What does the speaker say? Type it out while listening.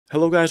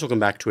Hello guys, welcome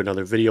back to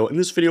another video. In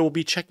this video, we'll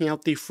be checking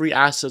out the free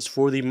assets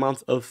for the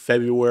month of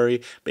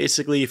February.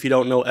 Basically, if you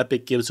don't know,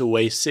 Epic gives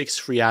away 6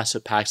 free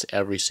asset packs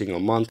every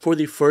single month. For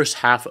the first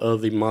half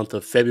of the month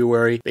of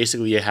February,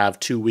 basically you have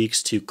 2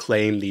 weeks to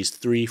claim these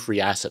 3 free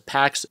asset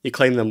packs. You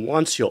claim them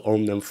once, you'll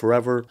own them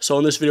forever. So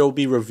in this video, we'll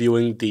be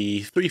reviewing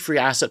the 3 free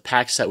asset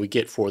packs that we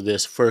get for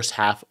this first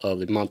half of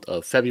the month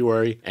of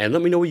February. And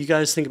let me know what you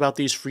guys think about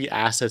these free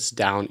assets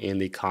down in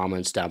the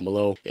comments down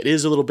below. It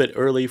is a little bit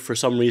early. For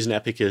some reason,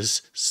 Epic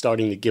is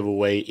starting to give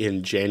away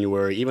in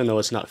January, even though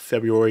it's not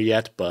February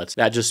yet, but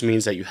that just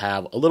means that you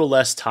have a little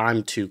less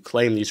time to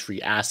claim these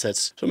free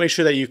assets. So make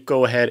sure that you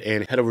go ahead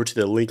and head over to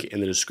the link in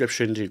the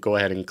description to go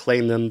ahead and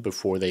claim them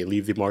before they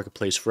leave the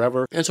marketplace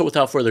forever. And so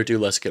without further ado,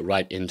 let's get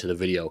right into the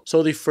video.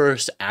 So the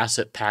first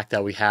asset pack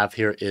that we have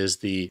here is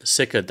the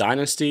Sika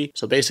Dynasty.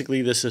 So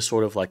basically this is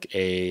sort of like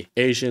a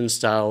Asian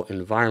style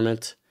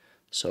environment.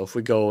 So if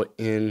we go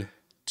into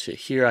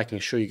here, I can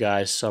show you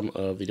guys some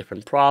of the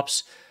different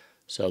props.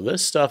 So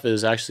this stuff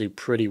is actually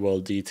pretty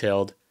well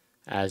detailed,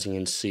 as you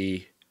can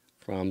see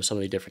from some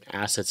of the different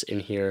assets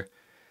in here.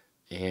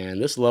 And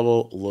this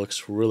level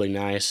looks really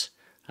nice.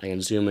 I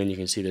can zoom in, you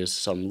can see there's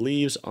some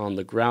leaves on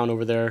the ground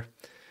over there.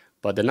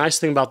 But the nice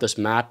thing about this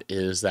map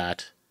is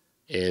that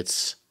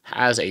it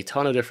has a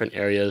ton of different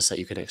areas that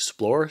you can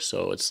explore.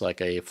 So it's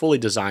like a fully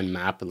designed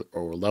map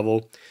or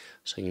level.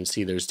 So you can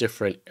see there's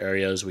different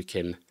areas we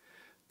can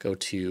go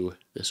to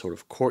this sort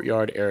of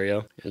courtyard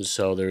area. And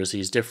so there's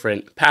these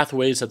different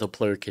pathways that the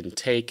player can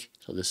take.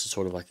 So this is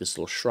sort of like this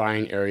little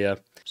shrine area.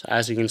 So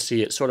as you can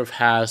see, it sort of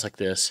has like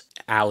this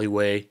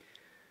alleyway.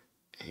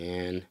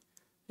 And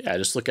yeah,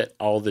 just look at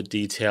all the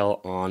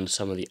detail on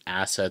some of the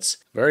assets.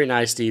 Very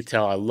nice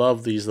detail. I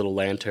love these little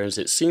lanterns.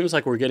 It seems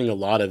like we're getting a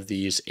lot of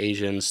these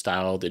Asian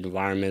styled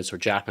environments or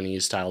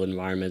Japanese styled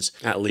environments.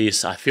 At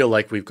least I feel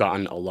like we've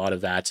gotten a lot of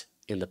that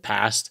in the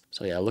past.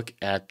 So yeah, look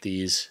at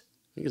these.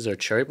 I think these are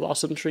cherry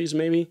blossom trees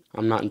maybe?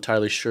 I'm not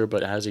entirely sure,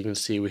 but as you can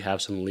see, we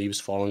have some leaves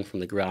falling from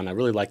the ground. I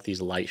really like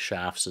these light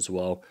shafts as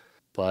well.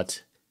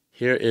 But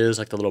here is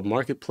like the little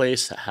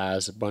marketplace that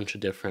has a bunch of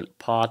different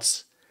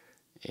pots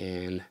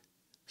and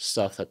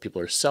stuff that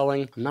people are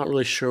selling. I'm not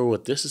really sure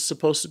what this is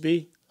supposed to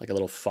be, like a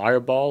little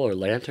fireball or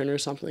lantern or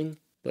something.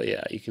 But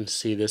yeah, you can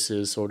see this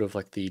is sort of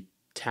like the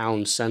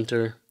town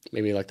center,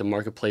 maybe like the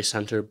marketplace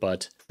center,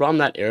 but from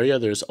that area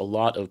there's a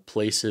lot of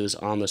places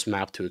on this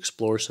map to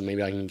explore, so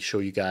maybe I can show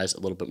you guys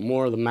a little bit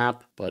more of the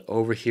map. But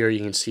over here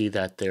you can see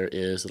that there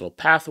is a little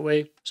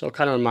pathway, so it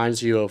kind of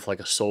reminds you of like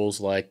a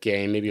Souls-like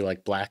game, maybe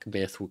like Black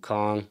Myth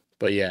Wukong.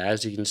 But yeah,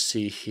 as you can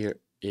see, here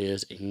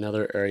is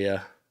another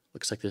area.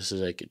 Looks like this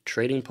is like a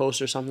trading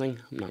post or something,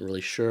 I'm not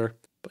really sure,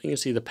 but you can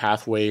see the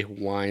pathway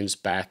winds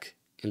back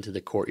into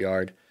the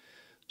courtyard.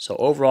 So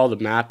overall, the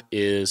map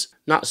is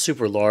not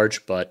super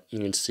large, but you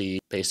can see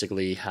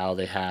basically how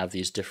they have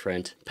these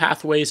different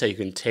pathways that you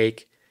can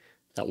take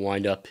that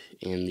wind up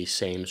in the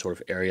same sort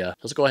of area.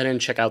 Let's go ahead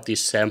and check out the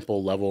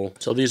sample level.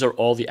 So these are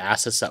all the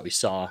assets that we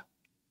saw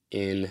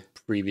in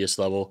previous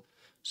level.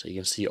 So you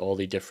can see all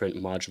the different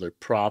modular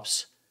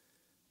props.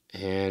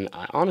 And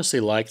I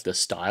honestly like the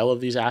style of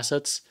these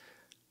assets.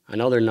 I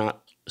know they're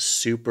not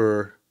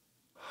super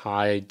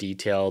high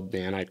detailed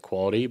nanite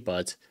quality,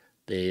 but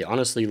they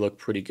honestly look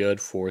pretty good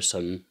for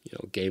some,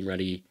 game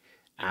ready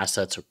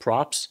assets or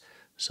props.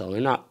 So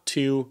they're not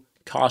too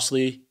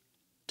costly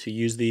to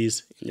use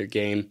these in your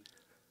game.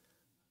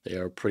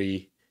 They're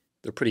pretty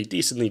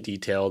decently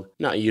detailed,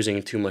 not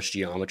using too much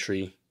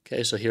geometry.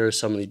 Okay, so here are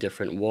some of the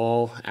different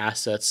wall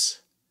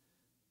assets,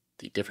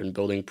 the different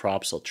building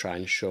props. I'll try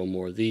and show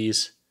more of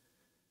these.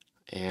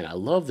 And I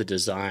love the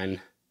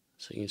design.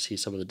 So you can see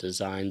some of the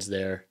designs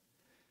there.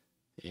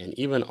 And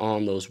even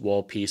on those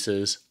wall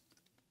pieces,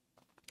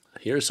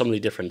 here are some of the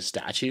different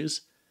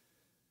statues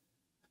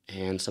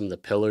and some of the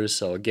pillars.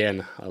 So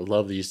again, I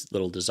love these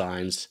little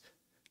designs,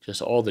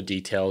 just all the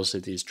details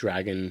of these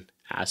dragon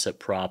asset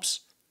props.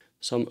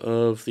 Some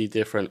of the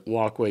different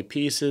walkway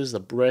pieces,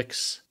 the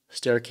bricks,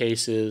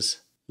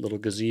 staircases, little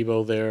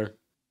gazebo there.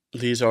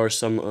 These are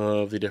some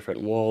of the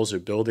different walls or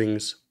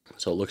buildings.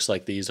 So it looks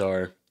like these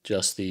are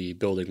just the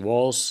building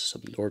walls,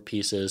 some door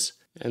pieces,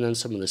 and then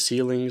some of the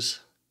ceilings,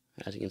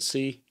 as you can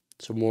see.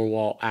 Some more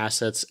wall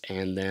assets,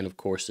 and then of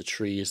course the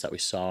trees that we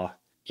saw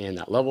in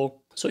that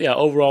level. So yeah,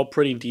 overall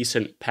pretty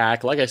decent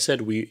pack. Like I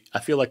said, I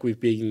feel like we've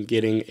been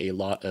getting a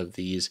lot of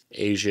these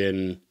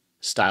Asian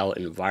style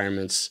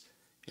environments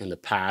in the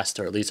past,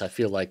 or at least I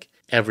feel like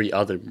every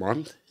other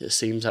month it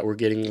seems that we're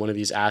getting one of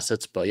these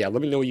assets. But yeah,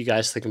 let me know what you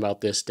guys think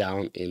about this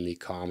down in the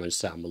comments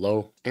down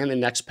below. And the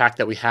next pack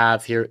that we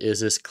have here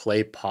is this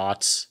clay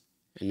pots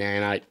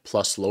nanite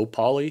plus low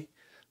poly.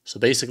 So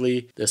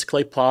basically, this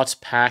clay pots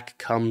pack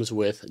comes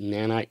with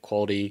nanite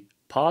quality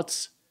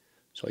pots.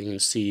 So you can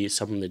see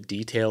some of the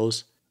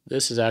details.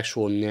 This is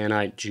actual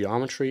nanite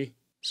geometry.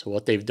 So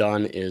what they've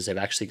done is they've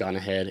actually gone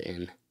ahead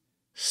and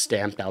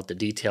stamped out the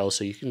details.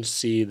 So you can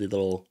see the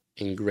little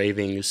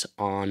engravings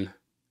on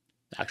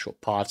the actual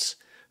pots.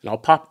 And I'll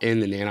pop in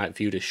the nanite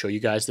view to show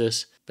you guys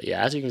this. But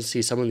yeah, as you can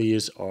see, some of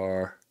these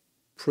are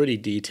pretty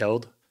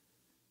detailed,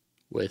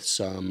 with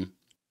some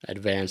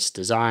advanced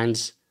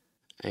designs.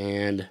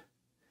 And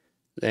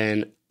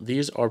then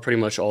these are pretty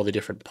much all the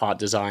different pot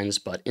designs,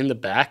 but in the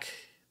back,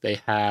 they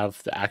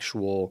have the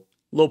actual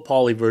low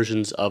poly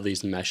versions of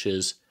these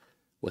meshes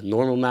with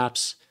normal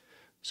maps.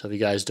 So if you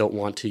guys don't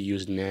want to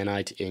use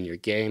nanite in your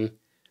game,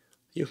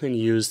 you can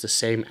use the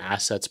same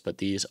assets, but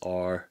these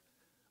are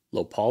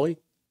low poly.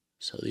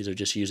 So these are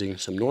just using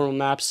some normal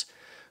maps.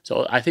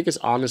 So I think it's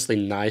honestly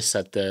nice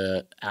that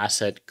the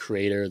asset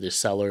creator, the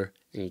seller,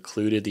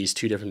 included these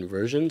two different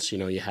versions.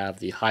 You have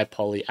the high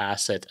poly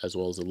asset as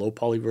well as the low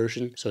poly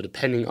version. So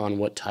depending on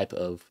what type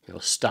of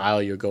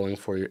style you're going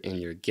for in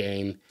your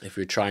game, if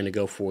you're trying to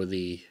go for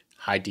the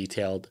high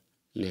detailed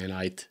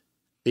nanite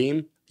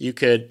theme, you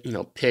could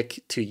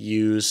opt to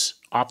use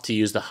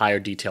the higher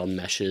detailed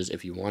meshes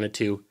if you wanted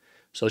to.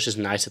 So it's just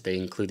nice that they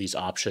include these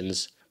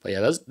options. But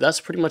yeah,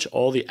 that's pretty much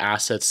all the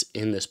assets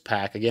in this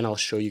pack. Again, I'll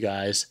show you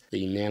guys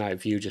the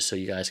nanite view just so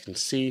you guys can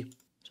see.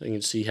 So you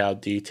can see how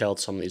detailed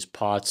some of these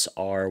pots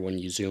are when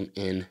you zoom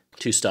in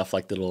to stuff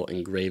like the little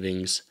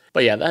engravings.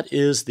 But yeah, that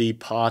is the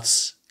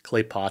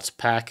clay pots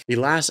pack. The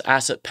last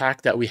asset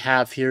pack that we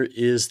have here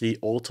is the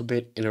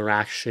Ultimate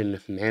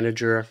Interaction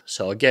Manager.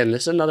 So again,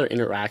 this is another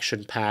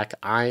interaction pack.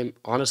 I'm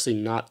honestly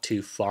not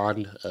too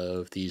fond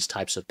of these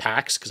types of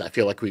packs because I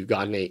feel like we've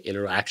gotten an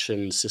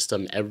interaction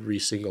system every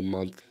single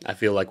month. I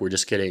feel like we're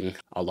just getting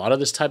a lot of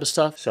this type of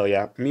stuff. So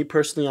yeah, me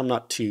personally, I'm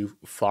not too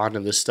fond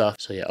of this stuff.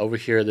 So yeah, over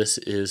here, this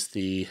is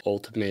the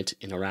Ultimate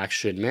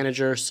Interaction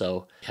Manager.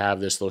 So we have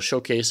this little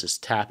showcase, this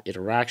tap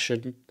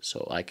interaction.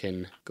 So I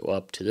can go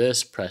up to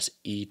this, press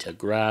E to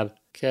grab.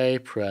 Okay,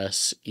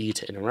 press E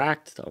to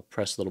interact. That'll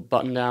press a little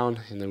button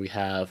down. And then we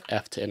have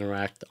F to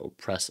interact. That'll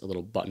press a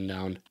little button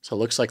down. So it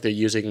looks like they're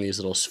using these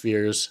little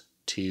spheres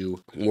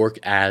to work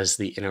as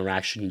the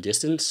interaction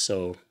distance.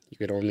 So you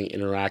can only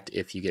interact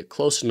if you get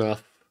close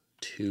enough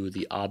to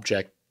the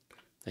object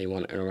that you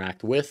want to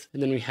interact with.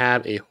 And then we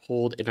have a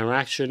hold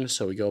interaction.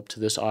 So we go up to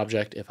this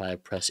object. If I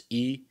press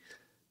E,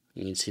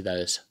 you can see that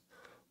it's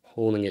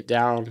holding it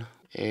down.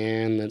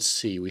 And let's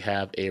see, we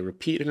have a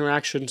repeat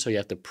interaction. So you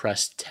have to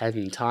press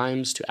 10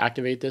 times to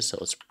activate this. So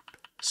let's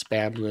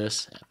spam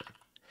this.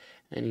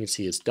 And you can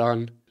see it's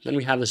done. Then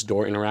we have this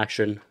door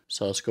interaction.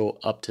 So let's go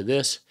up to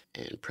this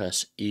and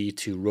press E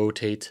to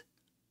rotate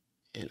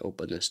and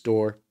open this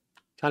door.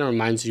 Kind of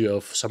reminds you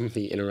of some of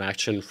the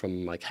interaction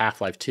from like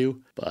Half-Life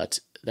 2, but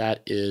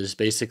that is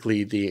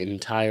basically the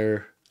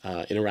entire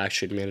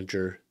interaction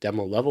manager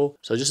demo level.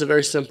 So just a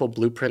very simple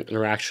blueprint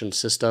interaction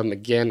system.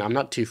 Again, I'm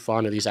not too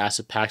fond of these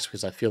asset packs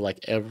because I feel like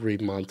every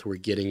month we're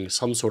getting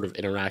some sort of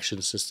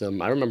interaction system.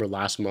 I remember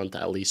last month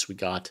at least we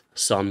got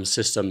some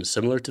system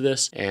similar to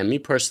this, and me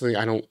personally,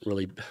 I don't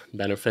really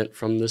benefit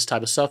from this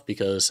type of stuff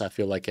because I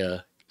feel like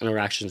a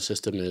interaction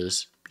system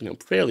is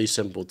fairly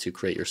simple to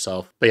create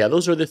yourself. But yeah,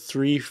 those are the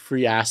 3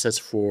 free assets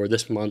for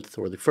this month,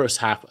 or the first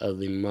half of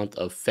the month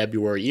of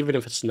February, even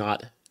if it's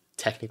not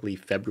technically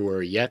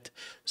February yet.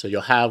 So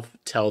you'll have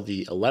till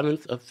the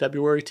 11th of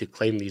February to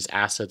claim these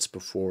assets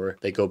before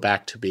they go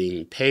back to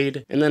being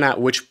paid. And then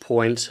at which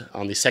point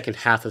on the second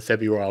half of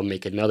February, I'll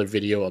make another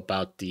video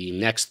about the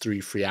next 3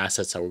 free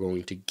assets that we're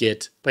going to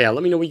get. But yeah,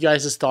 let me know what you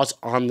guys' thoughts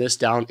on this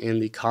down in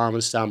the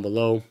comments down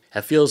below.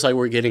 It feels like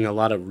we're getting a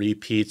lot of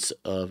repeats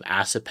of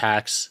asset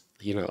packs,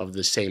 of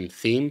the same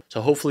theme.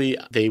 So hopefully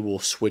they will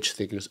switch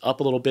things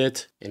up a little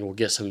bit and we'll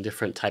get some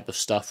different type of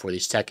stuff for the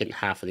second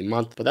half of the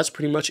month. But that's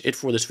pretty much it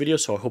for this video.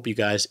 So I hope you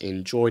guys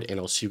enjoyed, and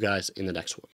I'll see you guys in the next one.